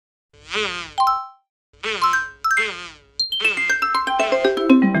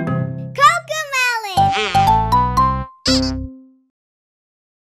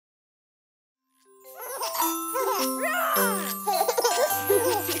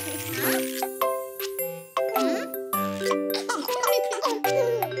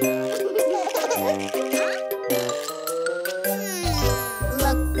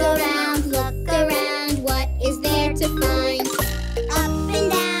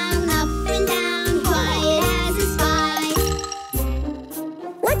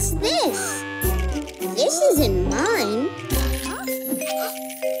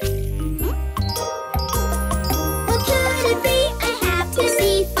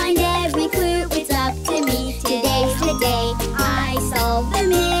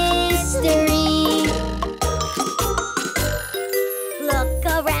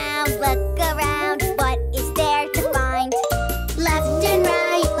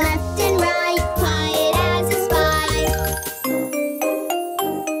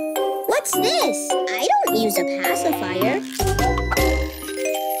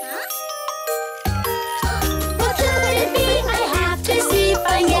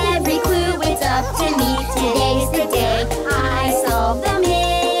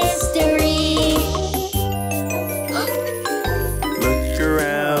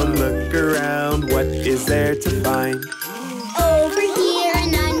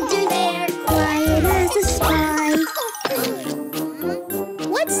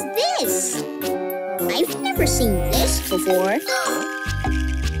before.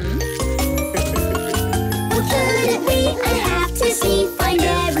 Couldn't we? I have to see. Find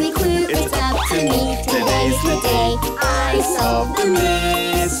every clue. It's up to me. Today's the day I solve the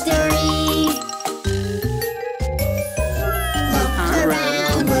mystery. Look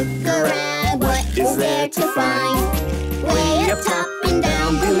around, what is there to find? Way up top and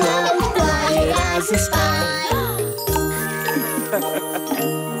down below, quiet as a spy.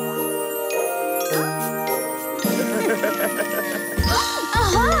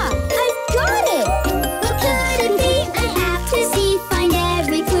 Aha! I've got it! What could it be? I have to see. Find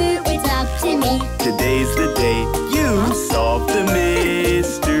every clue. It's up to me. Today's the day you solve the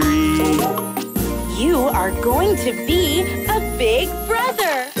mystery. You are going to be a big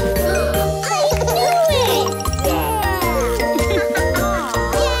brother. I knew it!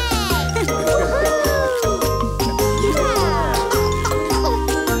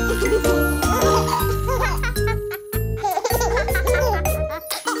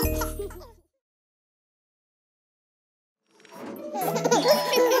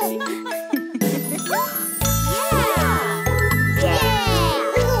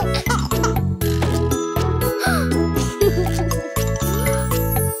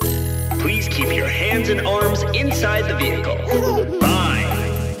 Please keep your hands and arms inside the vehicle.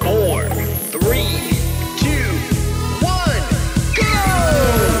 5, 4, 3, 2, 1, go!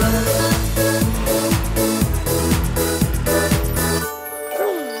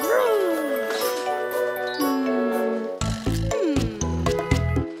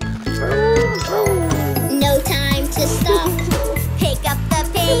 No time to stop. Pick up the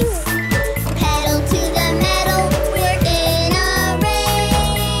pace. Pedal to the metal. We're in a race.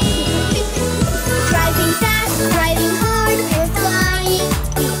 Driving fast, driving hard. We're flying.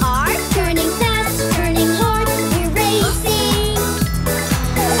 We are turning fast, turning hard. We're racing.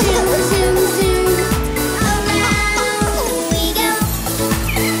 Zoom, zoom, zoom. Around we go.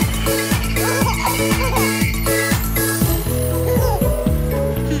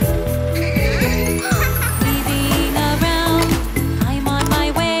 Weaving around, I'm on my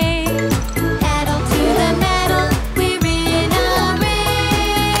way. Pedal to the metal. We're in a race.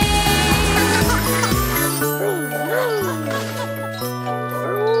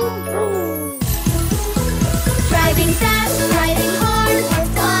 Driving fast, driving hard, we're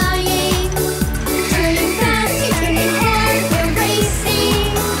flying. Turning fast, turning hard, we're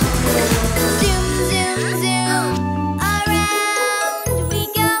racing. Zoom, zoom, zoom, around we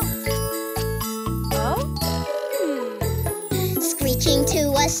go. Screeching to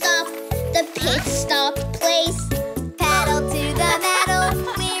a stop, the pit stop place. Pedal to the metal,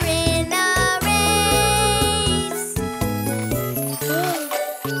 we're in a race.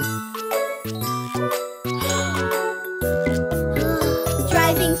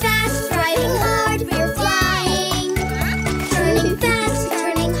 Driving fast, driving hard, we're flying. Turning fast,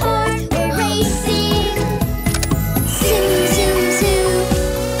 turning hard, we're racing. Zoom, zoom, zoom,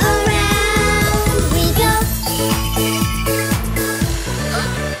 around we go.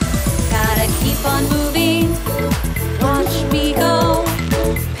 Gotta keep on moving. Watch me go.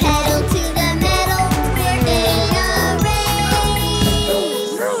 Pedal to the metal, we're in a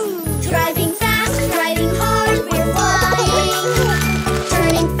race. Driving fast, driving hard, we're flying.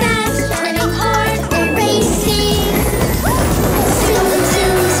 Turning fast, turning hard, we're racing. Zoom,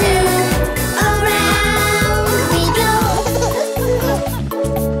 zoom, zoom, around we go.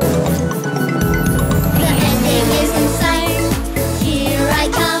 The ending is in sight. Here I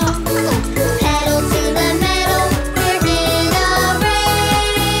come. Pedal to the metal, we're in a race.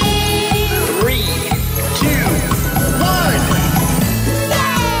 3, 2, 1.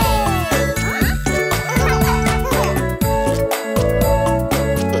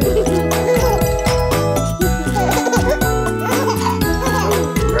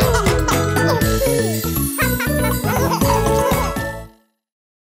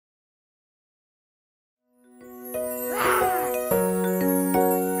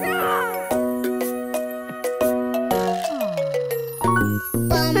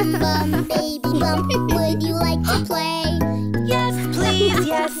 Bum, bum, baby bump, would you like to play? Yes,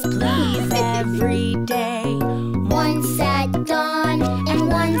 please, every day. Once at dawn and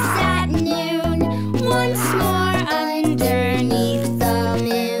once at noon, once more underneath the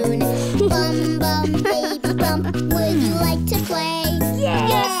moon. Bum, bum, baby bump, would you like to play?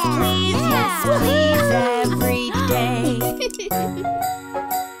 Yes, please, every day.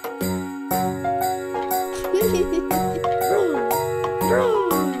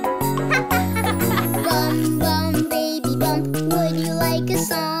 Bum, bum, baby bump, would you like a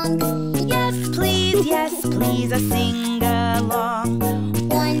song? Yes, please, a sing along.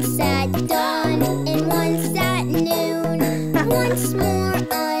 Once at dawn and once at noon,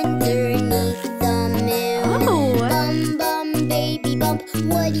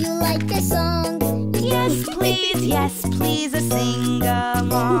 would you like a song? Yes, please, a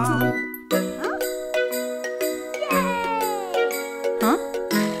sing-along. Huh?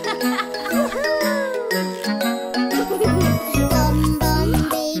 Bum, bum,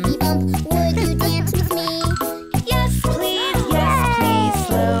 baby bump, would you dance with me? Yes, please,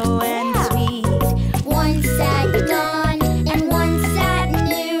 slow and sweet. Once at dawn and once at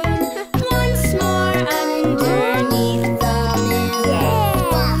noon, once more underneath the moon.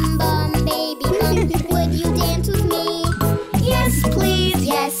 Bum, bum, baby bump, would you dance with me? Yes, please,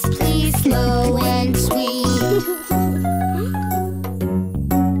 slow and sweet.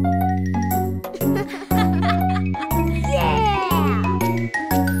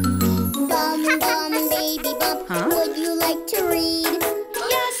 Bum, bum, baby bump, Huh? would you like to read?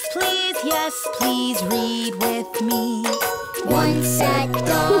 Yes, please, read with me. Once at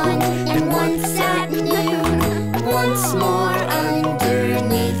dawn and once at noon, once more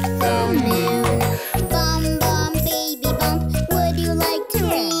underneath the moon. Bum, bum, baby bump, would you like to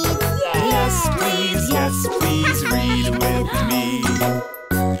read? Yes, please read with me.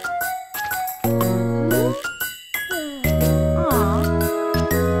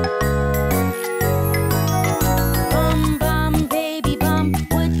 Bum, bum, baby bump,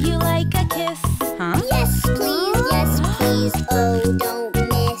 would you like a kiss? Huh? Yes, please, oh, don't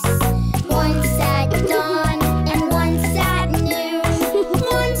miss. Once at dawn and once at noon,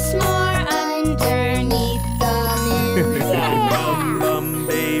 once more underneath the moon. Bum, bum,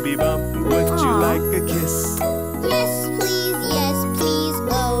 baby bump, would you like a kiss? Yes, please,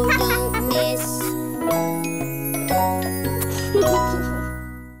 oh, don't miss.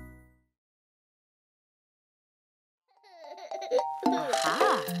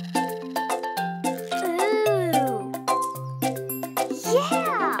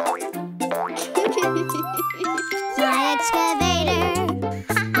 My excavator,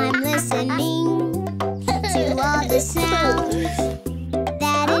 I'm listening to all the sounds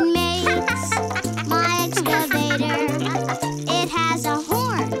that it makes. My excavator, it has a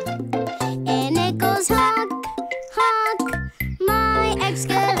horn and it goes honk, honk. My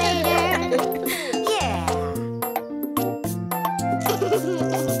excavator, yeah.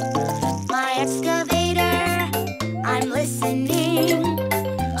 My excavator, I'm listening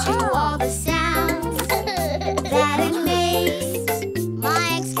to all the sounds that it makes.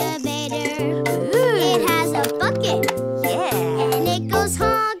 My excavator, it has a bucket, Yeah. and it goes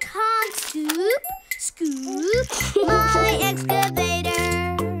honk, honk, scoop, scoop. My excavator.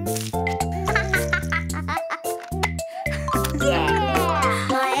 Yeah.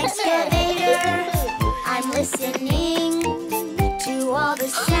 My excavator, I'm listening to all the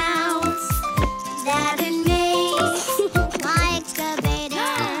sounds that it makes. My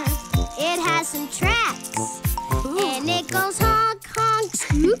excavator, it has some tracks, and it goes honk, honk,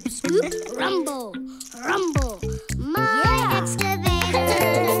 scoop, scoop, rumble, rumble. My excavator.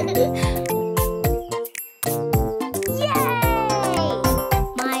 Yay!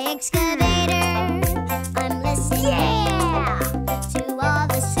 My excavator, I'm listening to all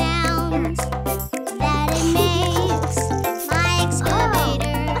the sounds that it makes. My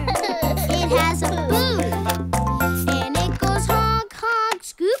excavator, it has a boom, and it goes honk, honk,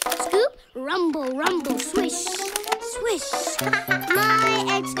 scoop, scoop, rumble, rumble, swish, swish. My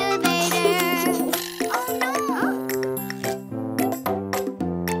excavator. Oh no!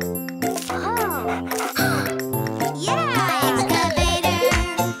 Oh. Yeah! My excavator,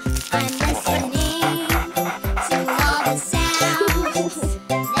 I'm listening to all the sounds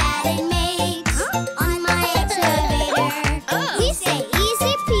that it makes. On my excavator, we say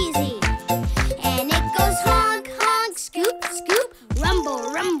easy peasy, and it goes honk, honk, scoop, scoop, rumble,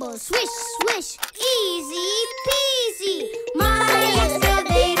 rumble, swish, swish, easy peasy. My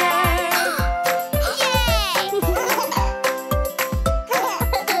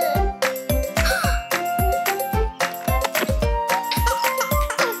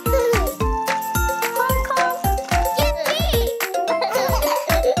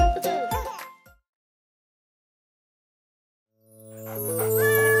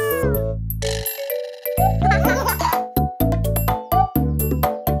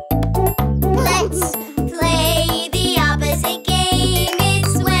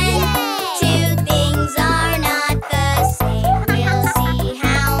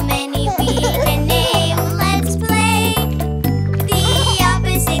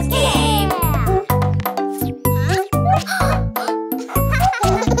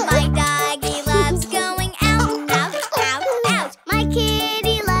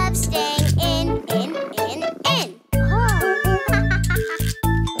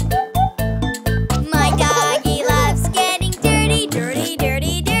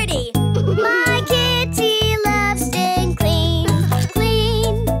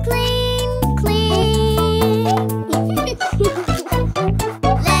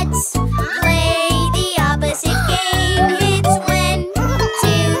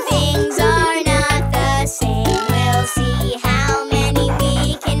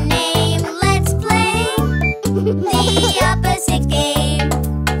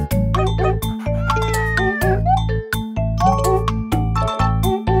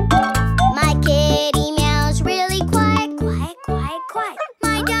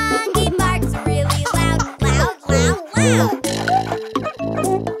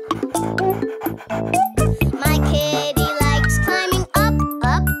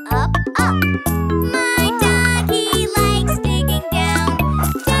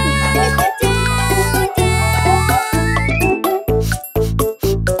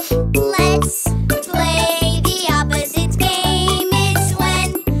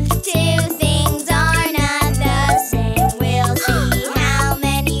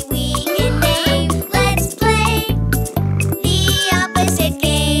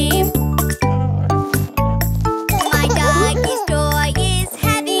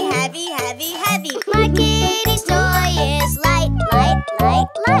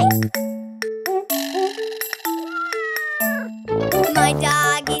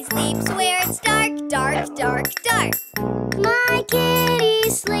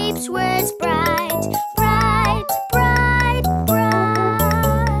house was bright, bright, bright,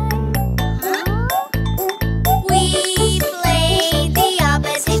 bright. We played the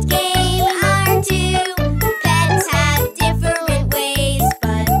opposite game. Our two pets have different ways,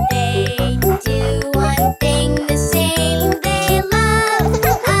 but they do one thing the same. They love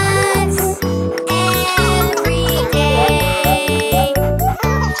us every day.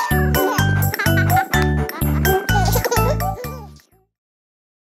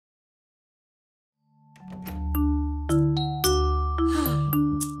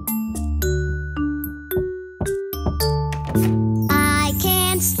 I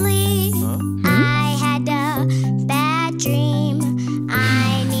can't sleep. I had a bad dream.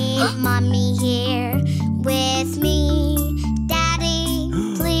 I need mommy here with me. Daddy,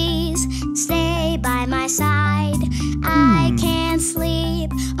 please stay by my side. I can't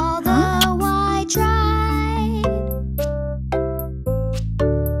sleep, although I tried.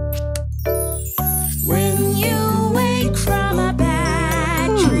 When you wake from a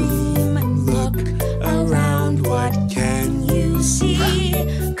bad dream, look around, what can you see?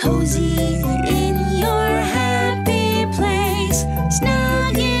 Cozy in your happy place,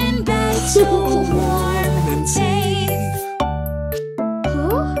 snug in bed, so warm and safe.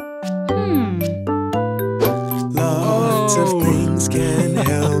 Lots of things can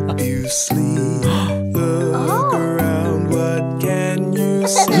help you sleep. Look around, what can you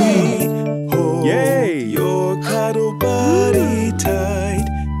see? Hold your cuddle buddy tight.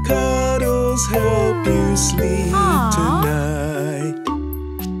 Cuddles help you sleep tonight.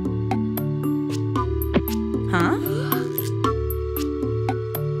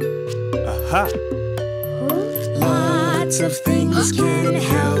 Aha! Lots of things can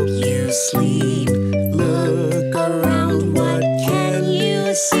help you sleep. Look around, what can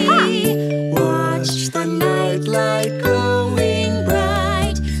you see? Watch the night light glowing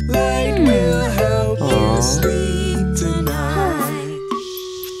bright. Light will help you sleep tonight.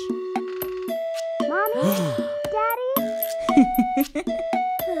 Mommy? Daddy?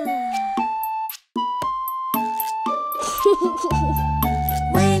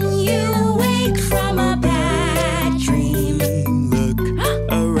 When you wake from a bad dream, Look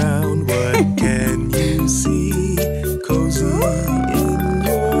around, what can you see? Cozy in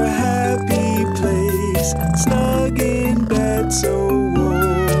your happy place, snug in bed, so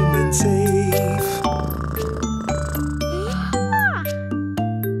warm and safe.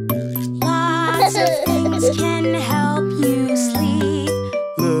 lots of things can help you sleep.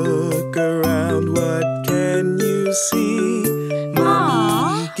 Look around, what can you see?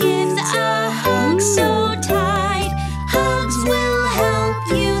 Mommy Gives a hug so tight. Hugs will help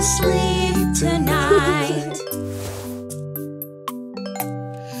you sleep tonight.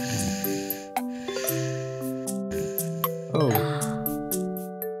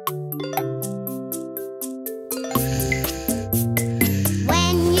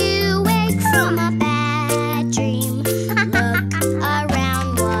 When you wake from a bad dream, look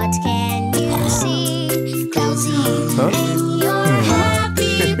around, what can you see? Cozy in your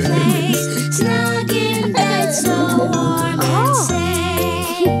happy place, snug in bed, so warm and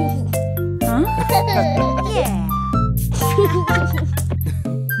safe. Yeah.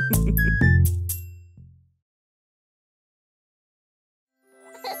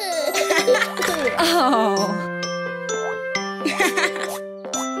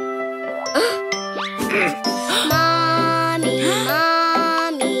 Mommy,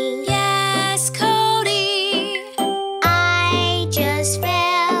 mommy, Yes, Cody. I just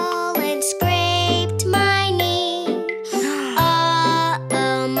fell and scraped my knee.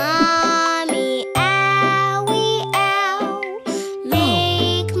 Uh-oh, mommy, owie, ow.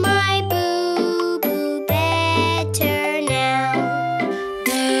 Make my boo-boo better now.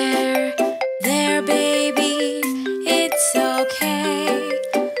 There, baby.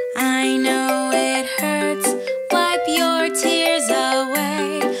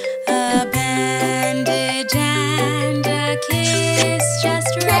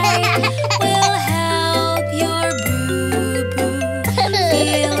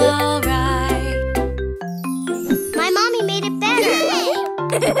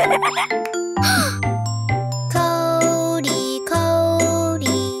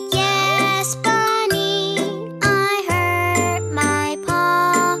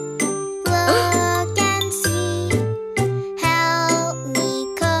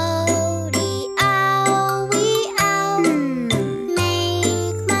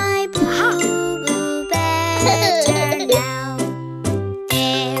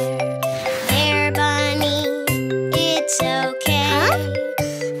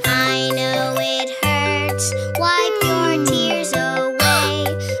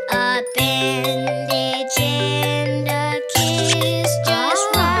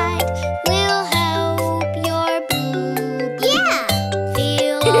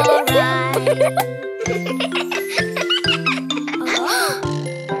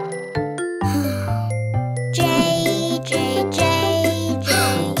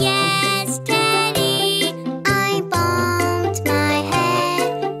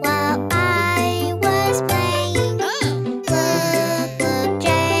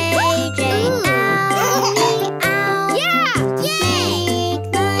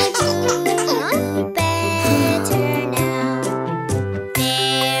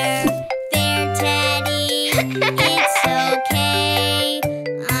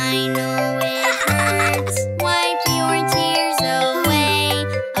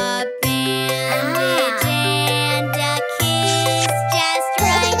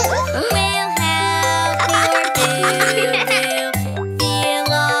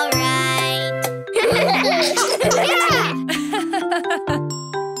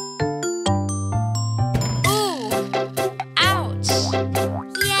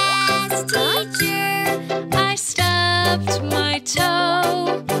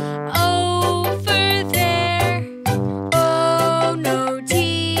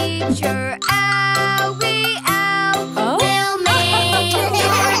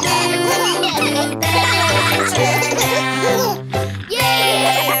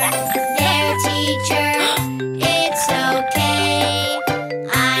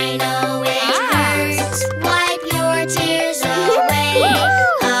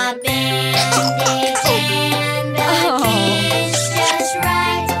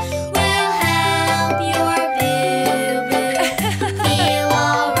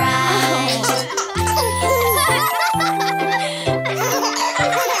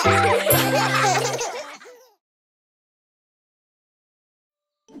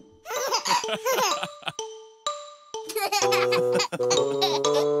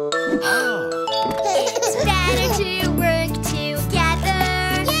 It's better to work together.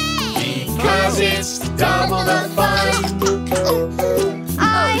 Because it's double the fun. I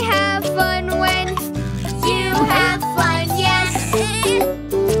have fun when you have fun, yes.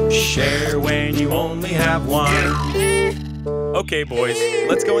 Share when you only have one. Okay, boys,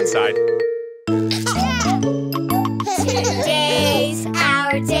 let's go inside. Today's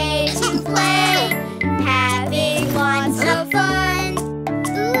our day to play, having lots of fun.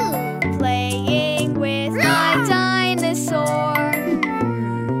 Playing with my dinosaur.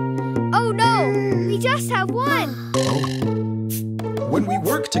 Oh no, we just have one. When we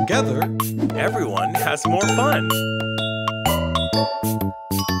work together, Everyone has more fun.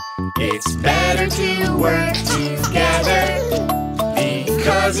 It's better to work together.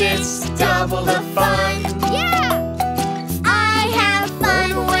 Because it's double the fun. Yeah! I have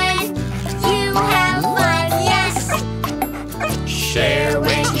fun when you have fun, yes. Share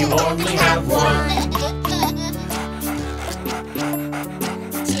when you only have one.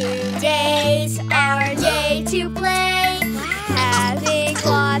 Today's our day to play, having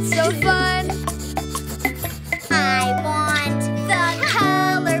lots of fun. I want the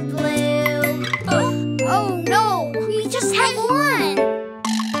color blue. Oh no, we just have one.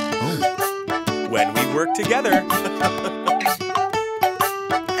 When we work together.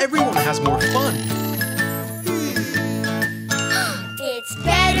 everyone has more fun. It's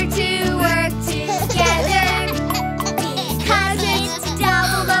better to work together because it's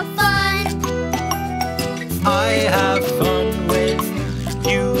double the fun. I have fun when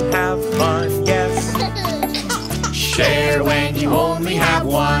you have fun, yes. Share when you only have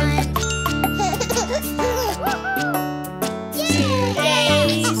one.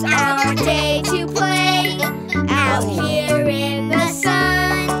 Today's our day to play out here in the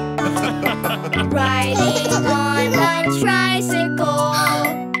sun, riding on a tricycle.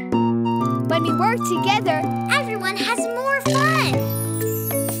 When we work together, everyone has more fun.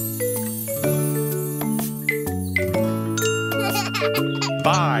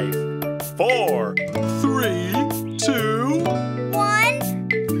 5, 4, 3, 2,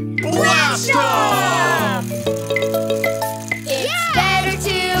 1, blast off! It's better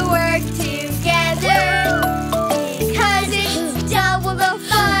to work together because it's double the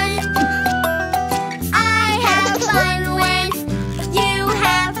fun. I have fun when you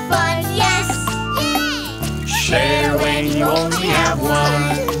have fun, yes. Share when you only have one.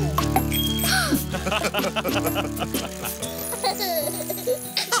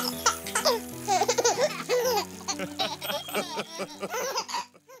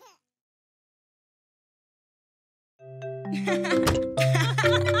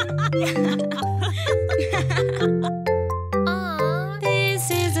 This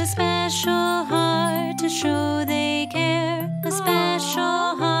is a special heart to show they care. A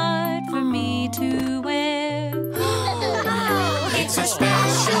special heart for me to wear. It's a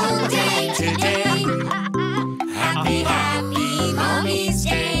special day today. Happy, happy Mommy's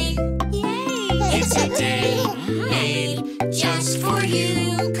Day. Yay! It's a day made just for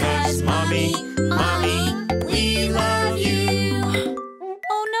you. 'Cause Mommy, Mommy, we love you.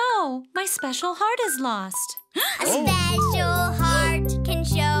 Oh no, my special heart is lost. A special heart can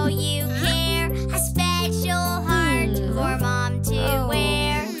show you care. A special heart for Mom to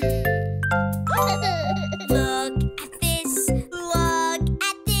wear. Look at this, look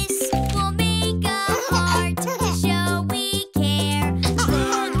at this. We'll make a heart to show we care.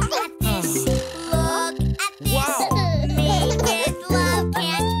 Look at this, look at this. Wow. Made with love,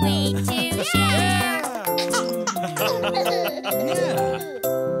 can't wait to share.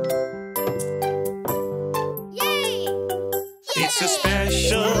 Yay! It's a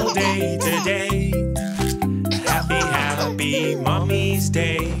special day today. Happy, happy Mommy's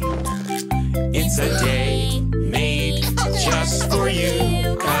Day. It's a day made just for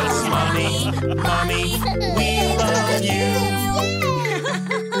you. 'Cause Mommy, Mommy, we love you.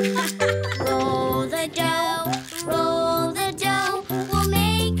 Roll the dough, roll the dough. We'll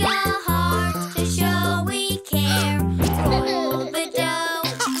make a heart to show we care. Roll the dough,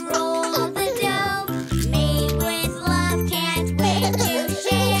 made with love, can't wait to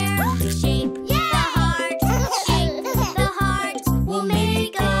share. Shape the heart, we'll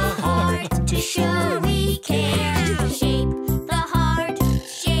make a heart to show we care. Shape the heart,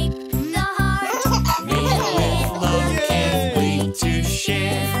 Made with love, can't wait to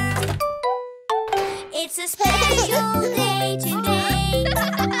share. it's a special day today.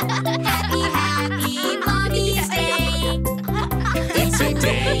 Happy, happy Mommy's Day. It's a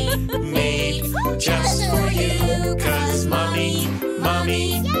day made just for you. 'Cause Mommy,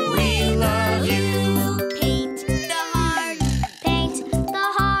 Mommy, we love you. Paint the heart. Paint the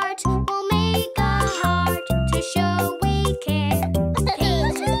heart. We'll make a heart to show we care.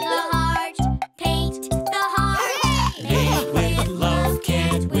 Paint the heart. Paint the heart. Made with love,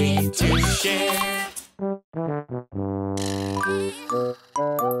 can't wait to share.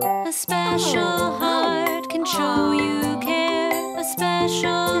 A special heart can show you care. A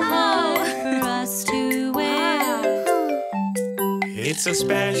special heart for us to wear. It's a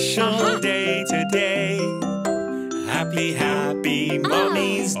special day today. Happy, happy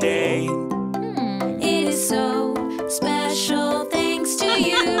Mommy's Day. It is so special thanks to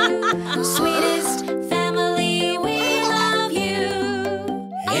you. Sweetest family, we love you.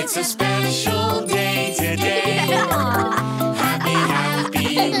 It's a special day today. Happy,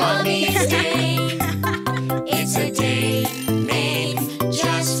 happy Mommy's Day. It's a day made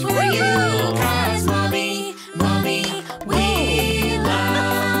just for you. 'Cause Mommy, Mommy, we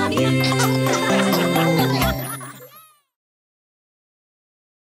love you.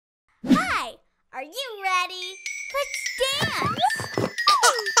 Hi, are you ready? Let's dance.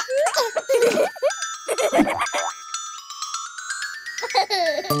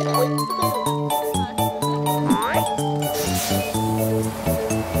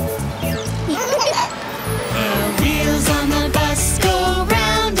 The wheels on the bus go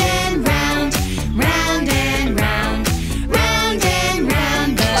round and round, round and round, round and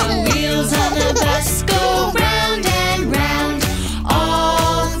round. The wheels on the bus go round and round,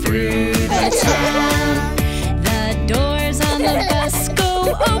 all through the town. The doors on the bus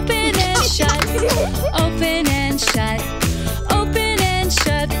go open and shut, open and shut, open and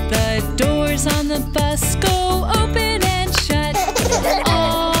shut. The doors on the bus go open and shut,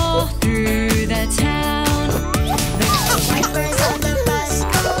 all through the town. Wipers on the bus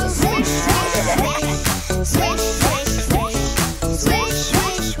go swish, swish, swish, swish, swish, swish,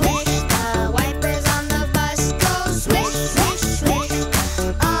 swish, swish. The wipers on the bus go swish, swish, swish,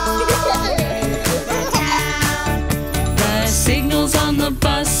 all through the town. The signals on the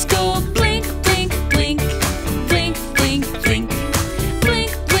bus go blink, blink, blink, blink, blink, blink,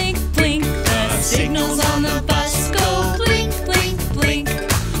 blink, blink, blink. The signals on the bus go blink, blink, blink,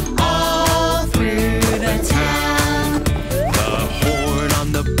 all through the town. The horn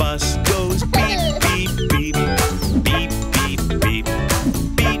on the bus goes beep, beep, beep, beep, beep, beep,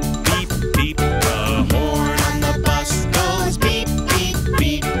 beep, beep, beep. The horn On the bus goes beep, beep,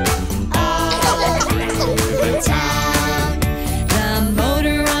 beep, all through the town. The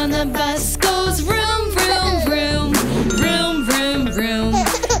motor on the bus goes vroom, vroom, vroom, vroom, vroom, vroom,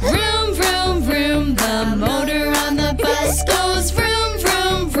 vroom, vroom, vroom. The motor on the bus goes vroom,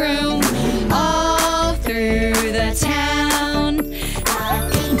 vroom, vroom, all through the town.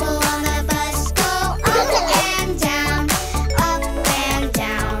 The people on the bus go up and down, up and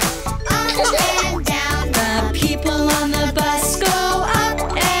down, up and down. The people on the bus go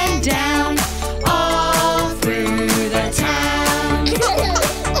up and down, all through the town.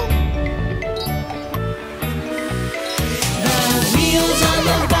 The wheels on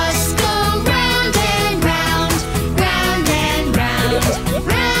the bus go round and round, round and round,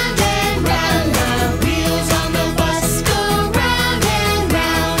 round and round. The wheels on the bus go round and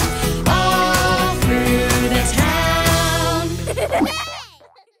round, all through the town.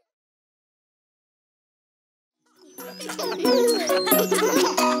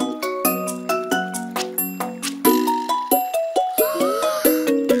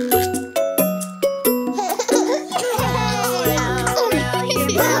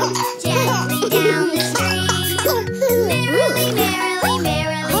 Gently down the street. Merrily, merrily,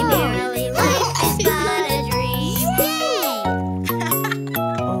 merrily, merrily, life is but a dream.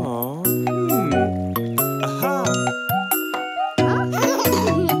 Aw. Aha. Row,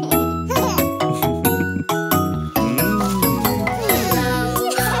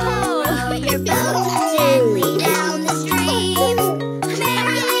 row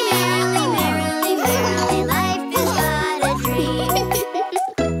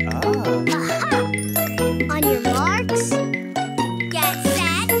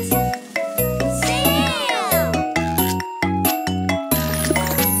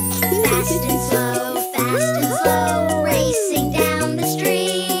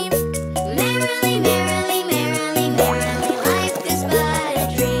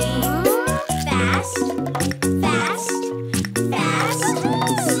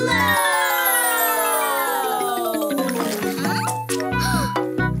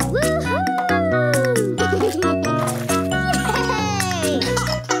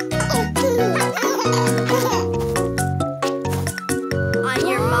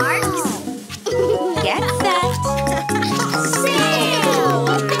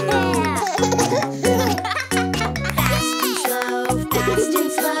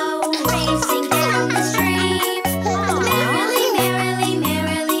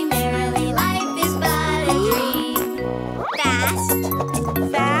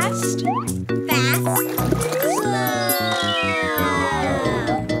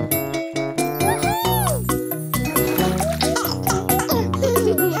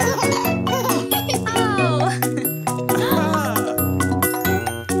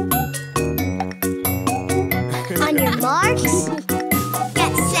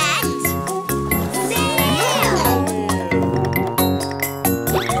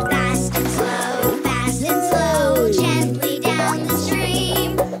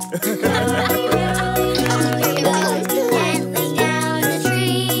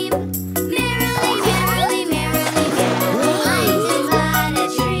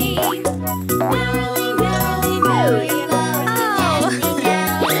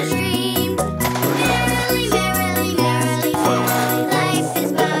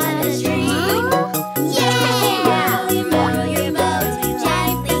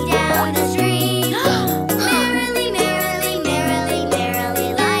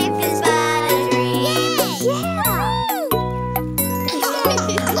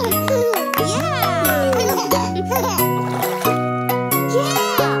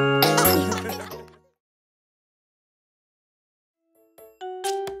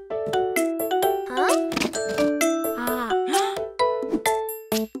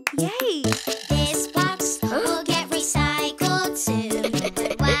Yay! This box will get recycled soon.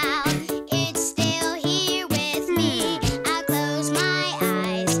 Wow, it's still here with me. I'll close my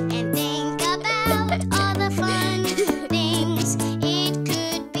eyes and think about all the fun things it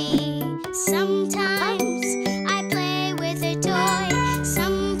could be. Sometimes I play with a toy.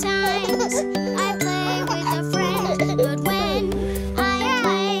 Sometimes I play with a friend. But when I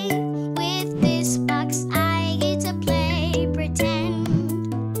play with this box, I get to play pretend.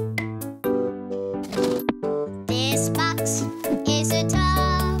 This box is a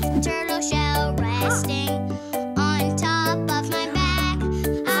tough turtle shell resting on top of my back.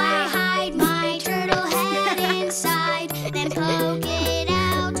 I hide my turtle head inside, then poke it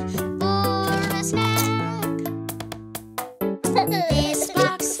out for a snack. This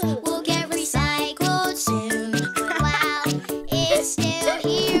box will get recycled soon. Wow, it's still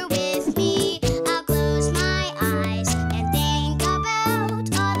here with me. I'll close my eyes and think about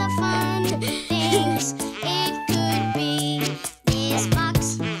all the fun things it could be. This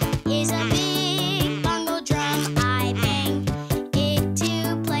box is a big bongo drum. I bang it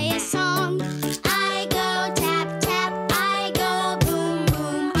to play a song. I go tap tap, I go boom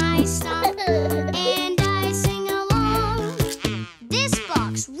boom, I stomp and I sing along. This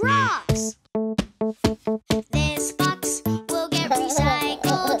box rocks. This box will get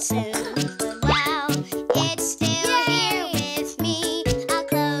recycled soon. Wow, it's still here with me. I'll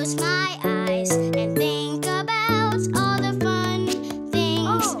close my eyes and think about all the fun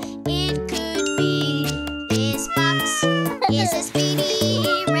things it could be. This box is a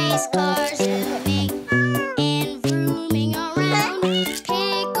speedy race car zooming and vrooming around.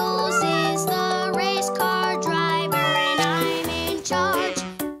 Pickles is the race car driver and I'm in charge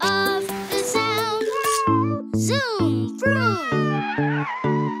of the sounds. Zoom, vroom.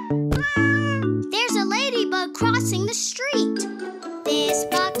 There's a ladybug crossing the street. This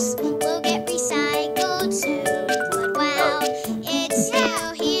box will get recycled soon. Wow, it's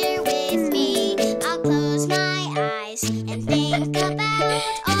still here with me. I'll close my eyes and think about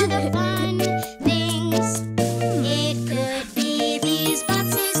all the fun things it could be. These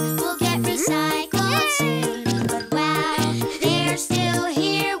boxes will get recycled soon. But wow, they're still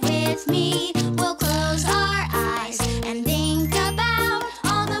here with me. We'll close our eyes and think about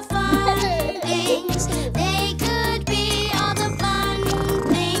all the fun things they could be. All the fun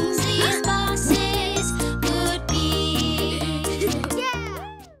things these boxes could be. Yeah!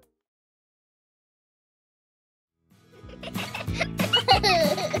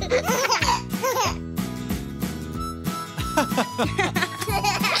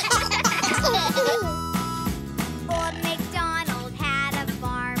 Old MacDonald had a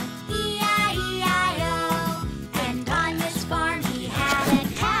farm, E-I-E-I-O. And on this farm he had a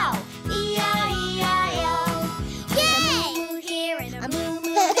cow, E-I-E-I-O. Yay! A moo here and a moo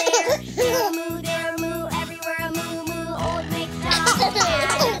there, here a moo, there a moo, everywhere a moo moo. Old MacDonald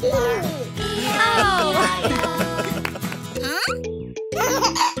had a farm, E-I-E-I-O.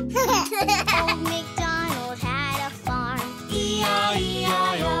 Old MacDonald had a farm,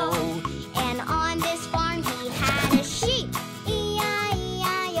 E-I-E-I-O. And on this farm he had a sheep,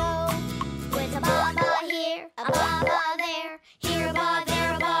 E-I-E-I-O. With a ba-ba here, a ba-ba there, here a ba,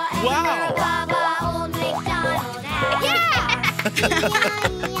 there a ba, everywhere a ba-ba. Old MacDonald had a farm,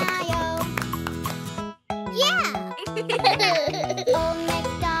 E-I-E-I-O. Yeah! Old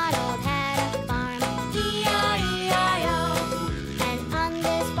MacDonald had a farm, E-I-E-I-O. And on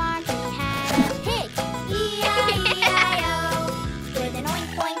this farm he had a pig, E-I-E-I-O. With an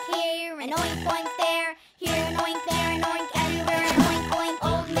oink oink here, an oink oink there, here an oink, there an oink, everywhere an oink oink.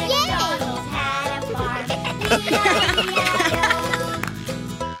 Old MacDonald had a farm, E-I-E-I-O.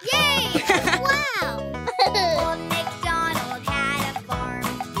 Yay! Wow! Old MacDonald had a farm,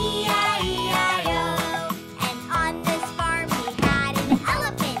 E-I-E-I-O. And on this farm he had an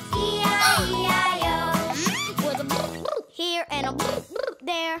elephant, E-I-E-I-O. With a bloop bloop here and a bloop bloop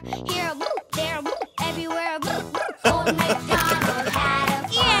there, here a bloop, there a bloop, everywhere a bloop bloop. Old MacDonald had a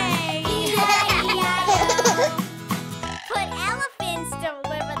farm, E-I-E-I-O. But elephants don't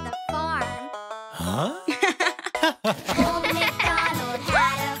live at the farm. Huh? Old MacDonald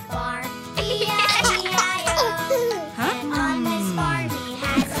had a farm, E-I-E-I-O. And on this farm he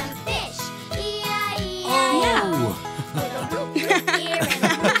had some fish, E-I-E-I-O. With a bloop bloop here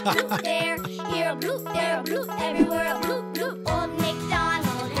and a bloop bloop there, here a bloop, there a bloop, everywhere a bloop bloop. Old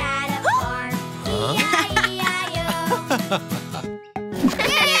MacDonald had a farm, E-I-E-I-O.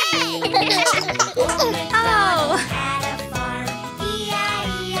 Yay! Old MacDonald had a farm,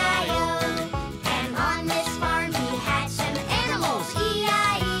 E-I-E-I-O. And on this farm he had some animals,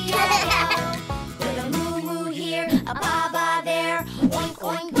 E-I-E-I-O. With a moo moo here, a ba ba there, oink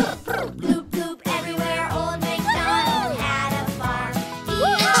oink,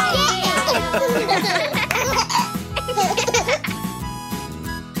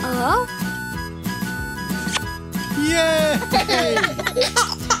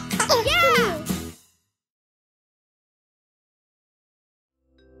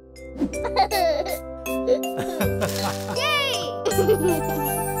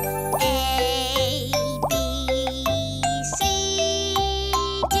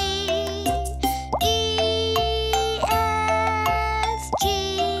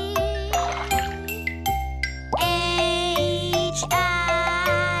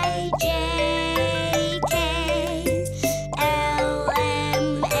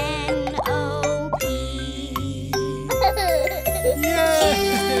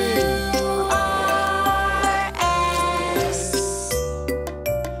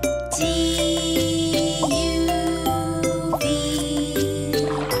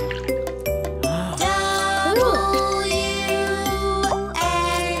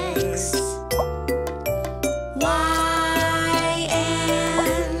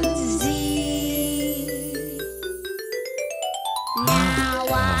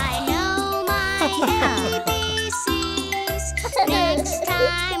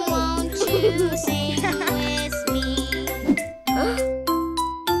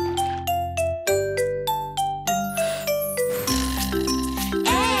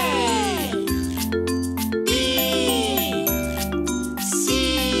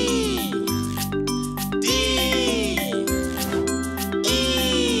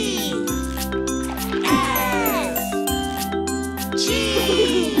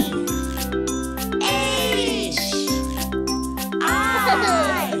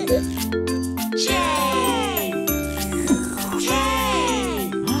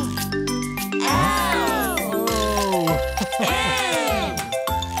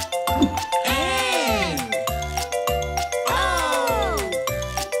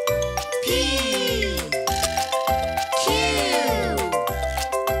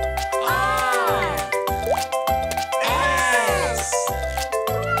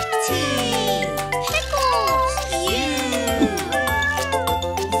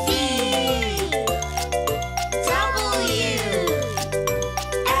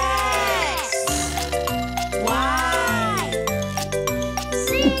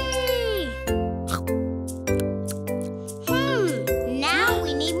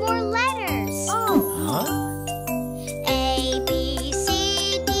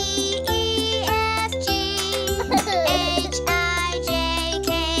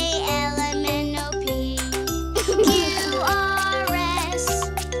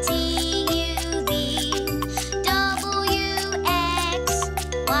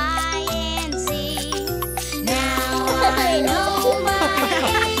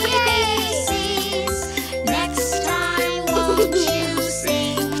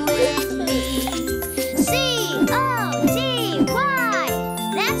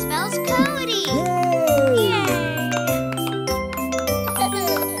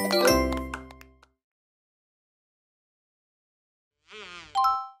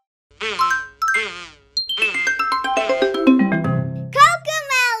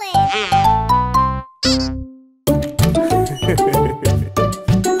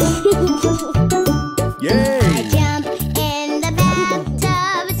 Yay!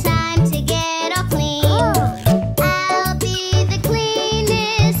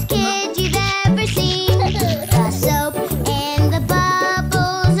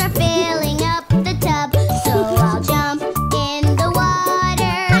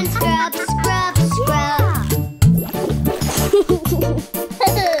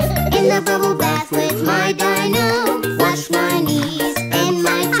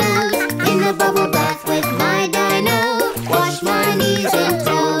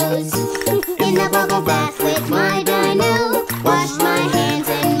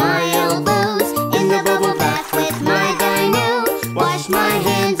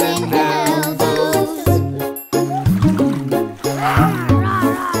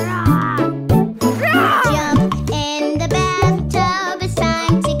 Jump in the bathtub, it's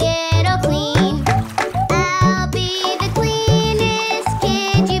time to get all clean.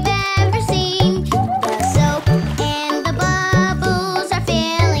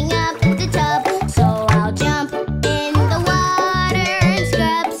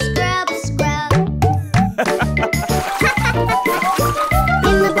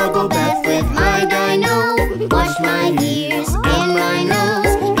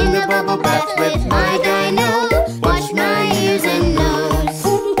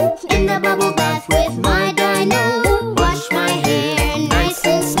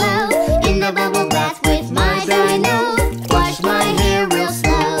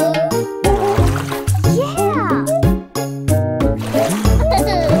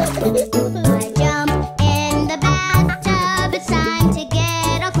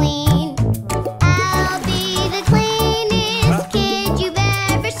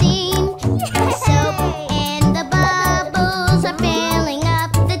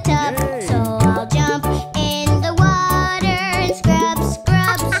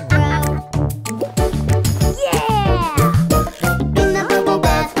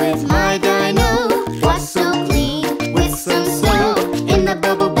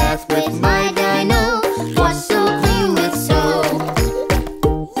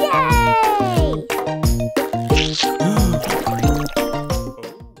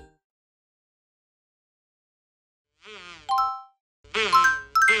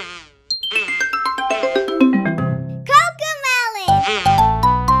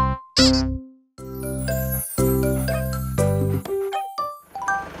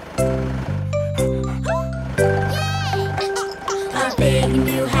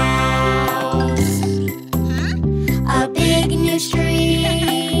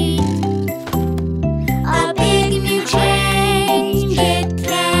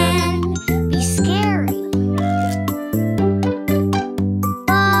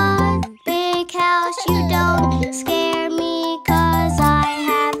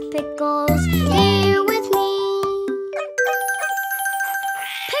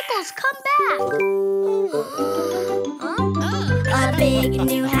 big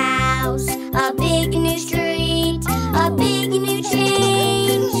new house, a big new street, a big new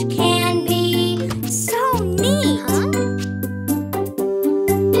change can be so neat.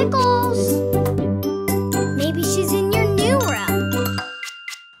 Pickles! Maybe she's in your new room.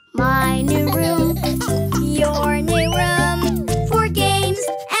 My new room, your new room, for games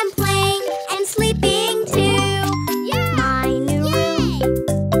and playing and sleeping too. My new room,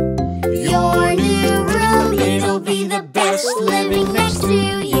 your new room, it'll be the best living next to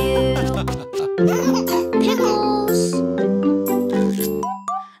you. Pickles!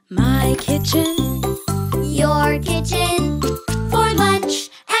 My kitchen, Your kitchen, for lunch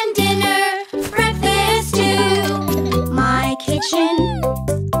and dinner, breakfast too. My kitchen,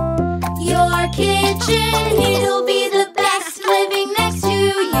 your kitchen, it'll be the best living next to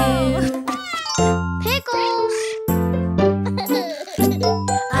you. Pickles!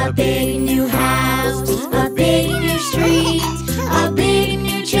 A big new house, a big new street, a big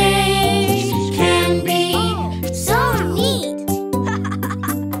new change can be so neat.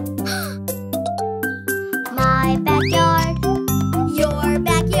 My backyard, your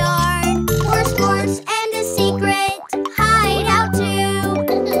backyard, for sports and a secret hideout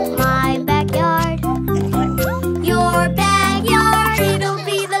too. My backyard, your backyard, it'll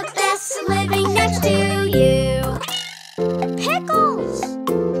be the best living next to you. Pickles!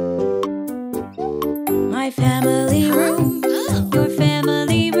 my family room, your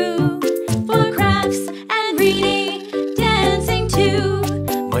family room, for crafts and reading, dancing too.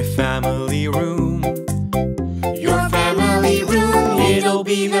 My family room, your family room, it'll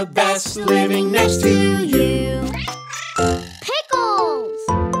be the best living next to you. Pickles!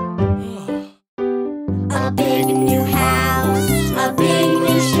 A big new house, a big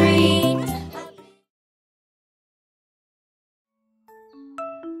new street.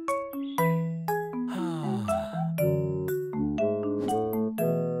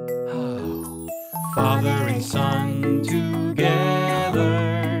 Father and son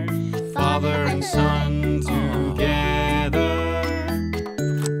together, father and son together.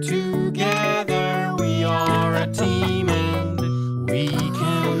 Together we are a team and we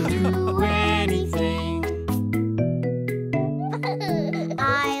can do anything.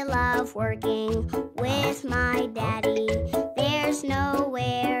 I love working with my daddy. There's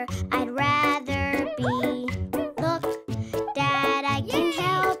nowhere I'd rather be. Look, Dad, I can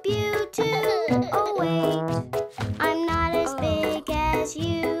help you too. Oh wait, I'm not as big as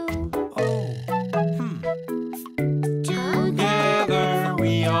you. Together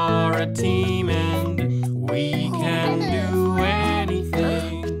we are a team and we can do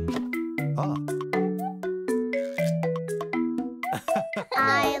anything.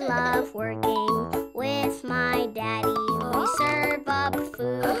 I love working with my daddy. We serve up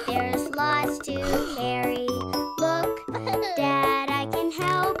food, there's lots to carry. Look, Dad, I can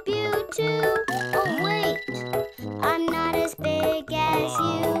help you too. Oh wait, I'm not as big as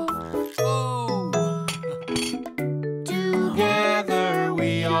you. Together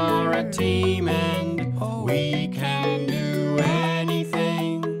we are a team and we can do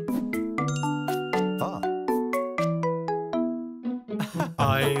anything.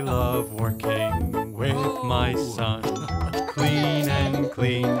 I love working with my son. Clean and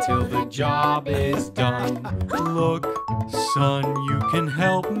clean till the job is done. Look, son, you can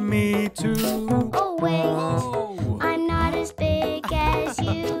help me too. Oh wait, I'm not as big as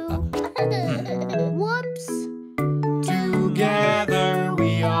you. Whoops. Together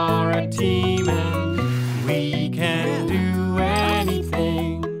we are a team and we can do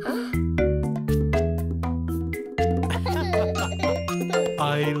anything.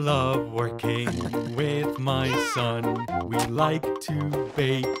 I love working with my son. We like to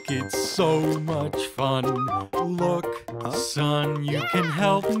bake, it's so much fun. Look, son, you can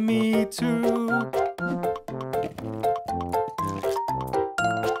help me too.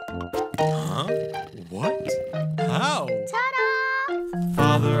 What? How? Ta-da!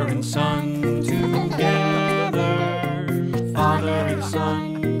 Father and son together, father and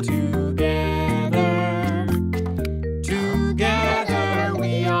son together. Together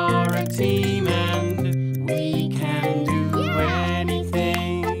we are a team and we can do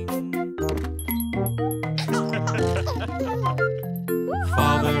anything.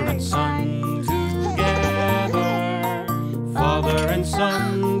 Father and son together, father and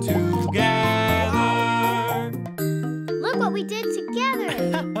son together. Look what we did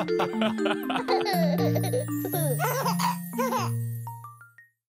together.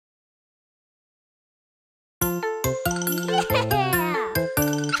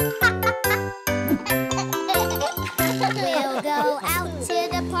 We'll go out to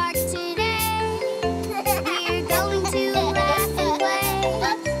the park today. We're going to laugh and play.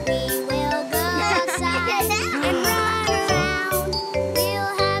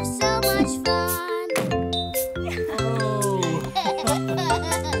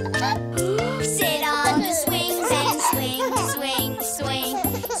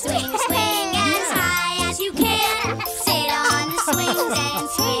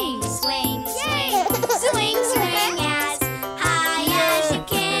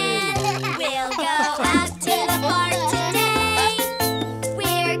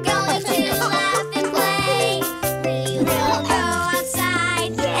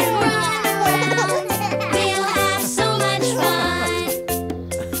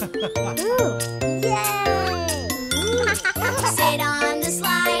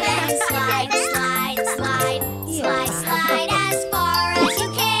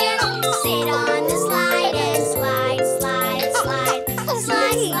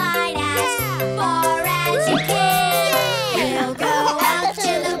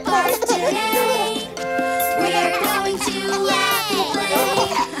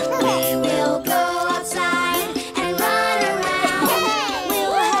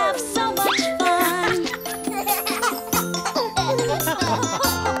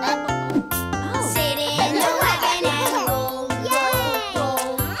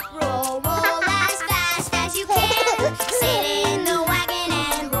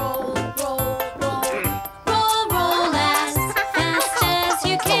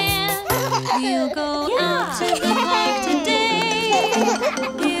 We'll go out to the park today.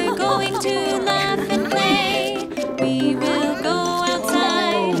 We're going to laugh and play. We will go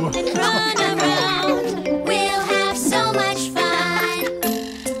outside and run around. We'll have so much fun.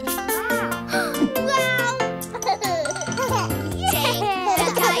 Take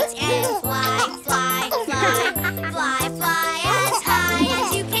the kite and fly, fly, fly, fly, fly as high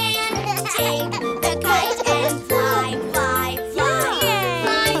as you can. Take the kite and fly, fly, fly,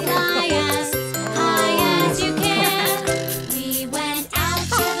 fly, fly as high as you can. We went out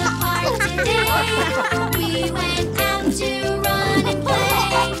to the park today. We went out to run and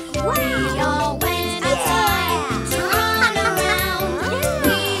play. We all went outside to run around.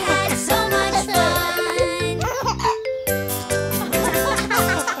 We had so much fun.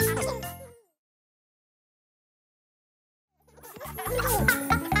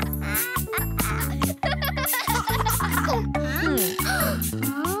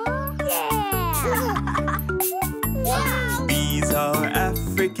 These are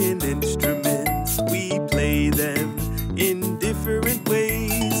African instruments. We play them in different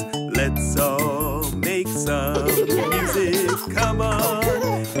ways. Let's all make some music. Come on,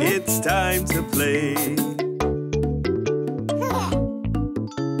 it's time to play.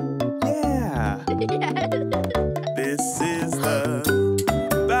 Yeah. This is the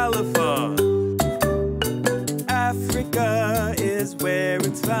balafon. Africa is where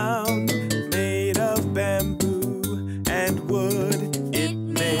it's found. Made of bamboo and wood. It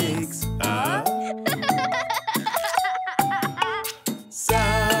makes a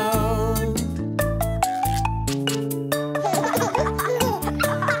sound.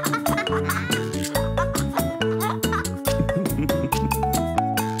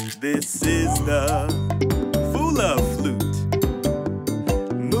 This is the fula flute.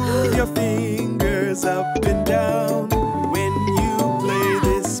 Move your fingers up and down. When you play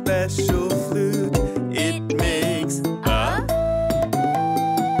this special flute, it makes a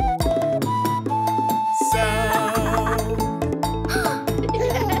sound.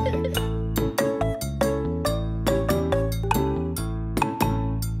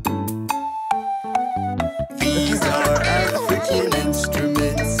 These are African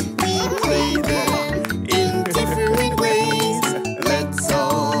instruments. We play them in different ways. Let's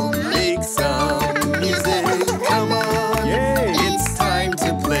all make some music. Come on, it's time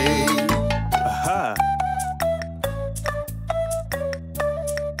to play. Aha.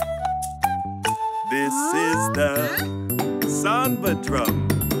 This is the samba drum.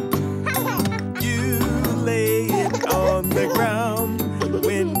 You lay it on the ground.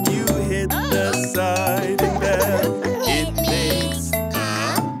 When you hit the side and bell, it makes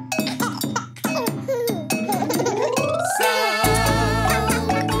a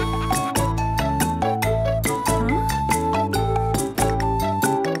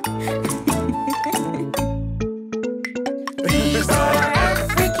These are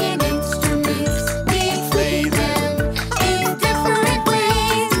African instruments. We play them in different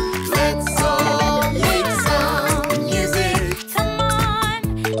ways. Let's all make some music. Come on,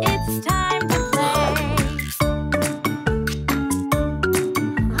 it's time to play.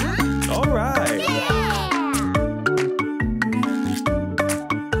 All right.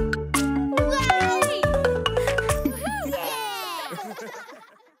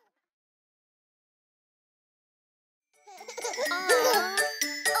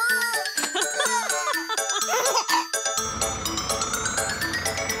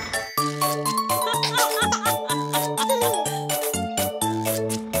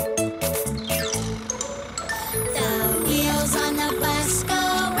 The wheels on the bus go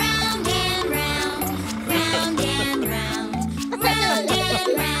round and round, round and round, round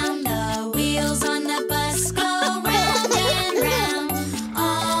and round. The wheels on the bus go round and round,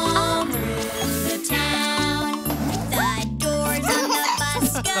 all through the town. The doors on the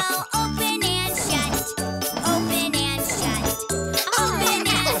bus go open and shut, open and shut, open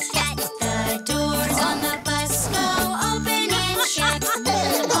and shut. The doors on the bus go open and shut,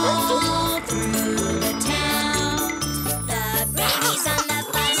 all through the town. The babies on the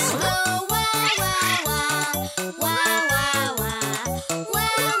bus go wah wah wah, wah wah wah,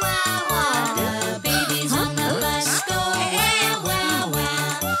 wah wah wah. The babies on the bus go wah wah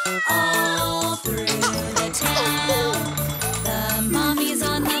wah, all through the town. The mommies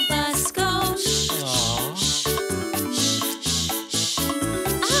on the bus go shh shh shh shh.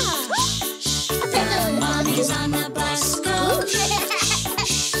 The mommies on the bus go shh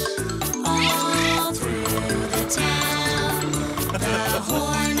shh, all through the town. The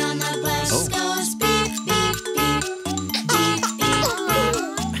horn on the bus goes beep beep beep, beep beep beep,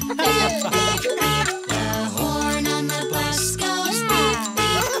 beep beep beep. The horn on the bus goes beep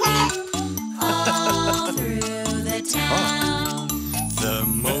beep beep,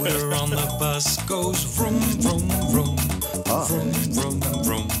 bus goes vroom, vroom, vroom. Vroom, vroom,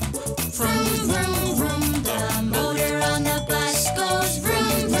 vroom. Vroom, vroom, vroom. The motor on the bus goes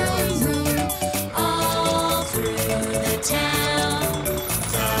vroom, vroom, vroom. All through the town.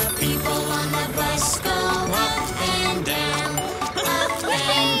 The people on the bus go up and down. Up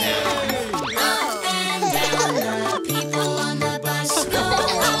and down. Up and down. The people on the bus go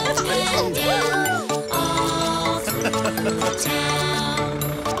up and down. All through the town.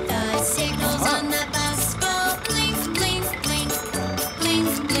 The signals on the bus go blink, blink, blink. Blink,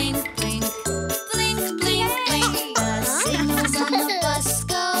 blink, blink. Blink, blink, blink. The signals on the bus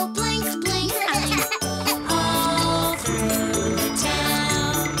go blink, blink, blink. All through the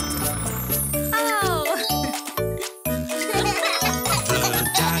town. Oh! The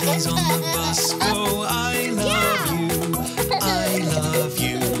daddies on the bus go, I love you, I love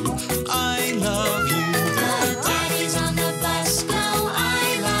you, I love you. The daddies on the bus go,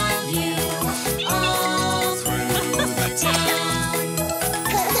 I love you. All through the town.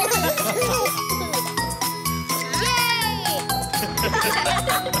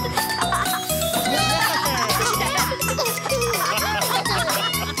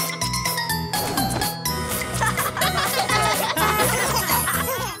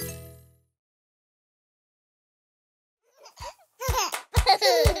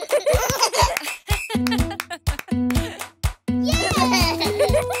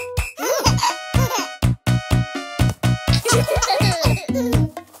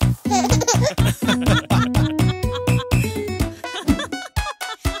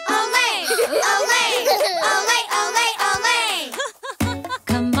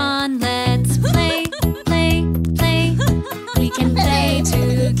 Come on, let's play, play, play. We can play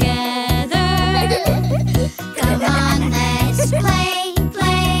together. Come on, let's play,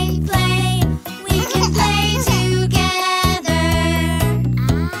 play, play. We can play together.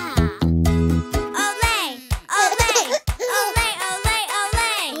 Olay, olay, olay, olay,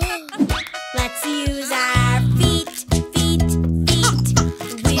 olay. Let's use our feet, feet, feet.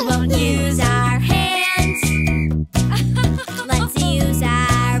 We won't use our hands. Let's use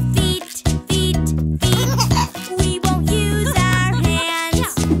our feet, feet, feet. We won't use our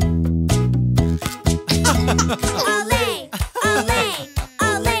hands. Olay, olay,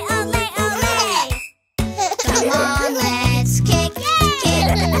 olay, olay, olay. Come on, let's kick, kick, kick.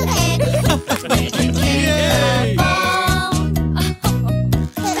 We can kick the ball.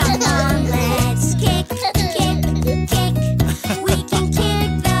 Come on, let's kick, kick, kick. We can kick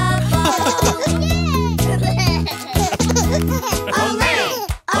the ball. Olay,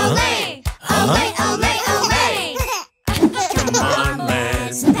 olay, olay, olay, olay. Come on,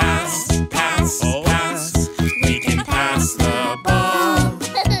 let's pass, pass, pass. We can pass the ball.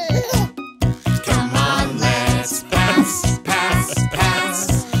 Come on, let's pass, pass, pass.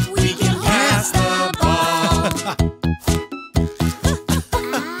 We can pass the ball.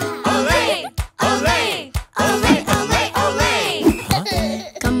 Olay, olay, olay, olay, olay.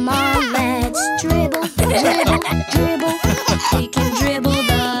 Come on, let's dribble, dribble, dribble. We can dribble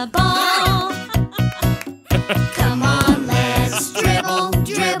the ball. Come on, let's dribble,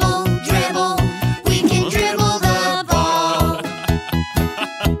 dribble, dribble. We can dribble the ball.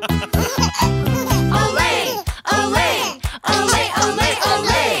 Olay, olay, olay, olay,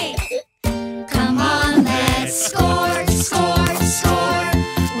 olay. Come on, let's score, score, score.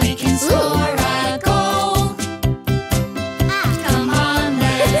 We can score a goal. Come on,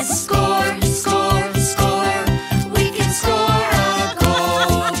 let's score, score, score. We can score a goal.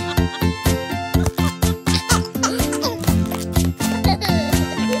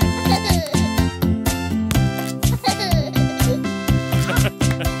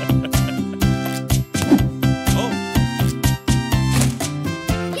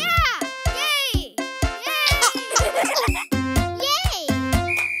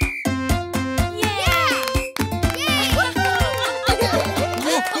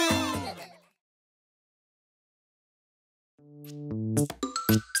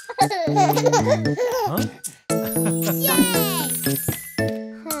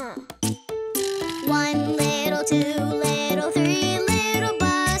 One little, two little, three little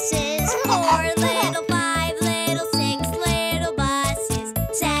buses. 4 little, 5 little, 6 little buses.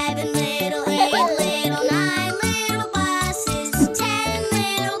 7 little, 8 little, 9 little buses. 10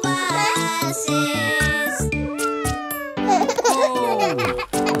 little buses.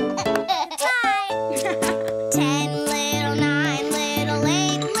 Hi. 10 little, 9 little,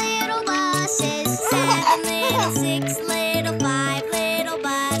 8 little buses. 7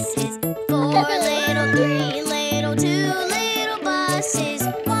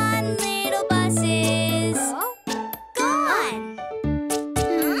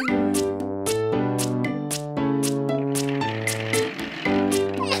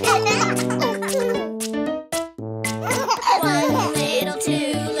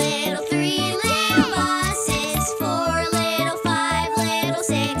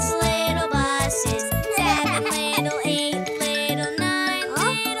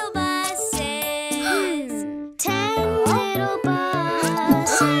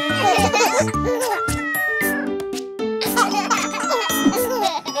 Yay!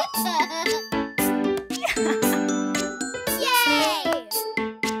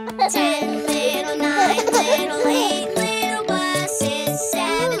 10 little, 9 little, 8 little buses,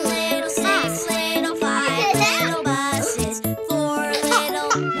 7 little, 6 little, 5 little buses, 4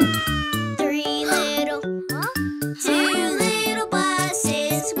 little, 3 little, 2 little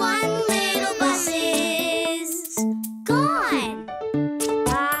buses, 1 little buses. Gone!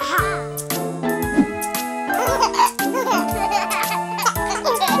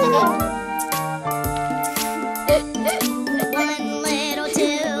 One little, 2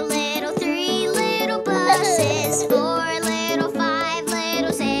 little, 3 little buses, 4 little, 5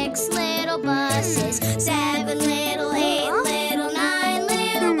 little, 6 little buses, 7 little, 8 little, 9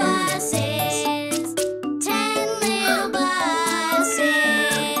 little buses, 10 little buses.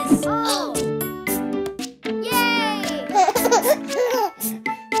 Oh! Yay!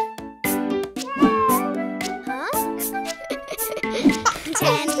 Huh?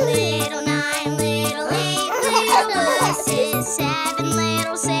 10 little, 9 little, 8 little buses, 7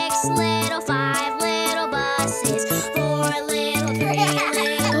 little, 6 little, 5 little buses, 4 little, 3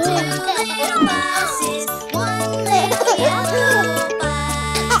 little, 2 little buses,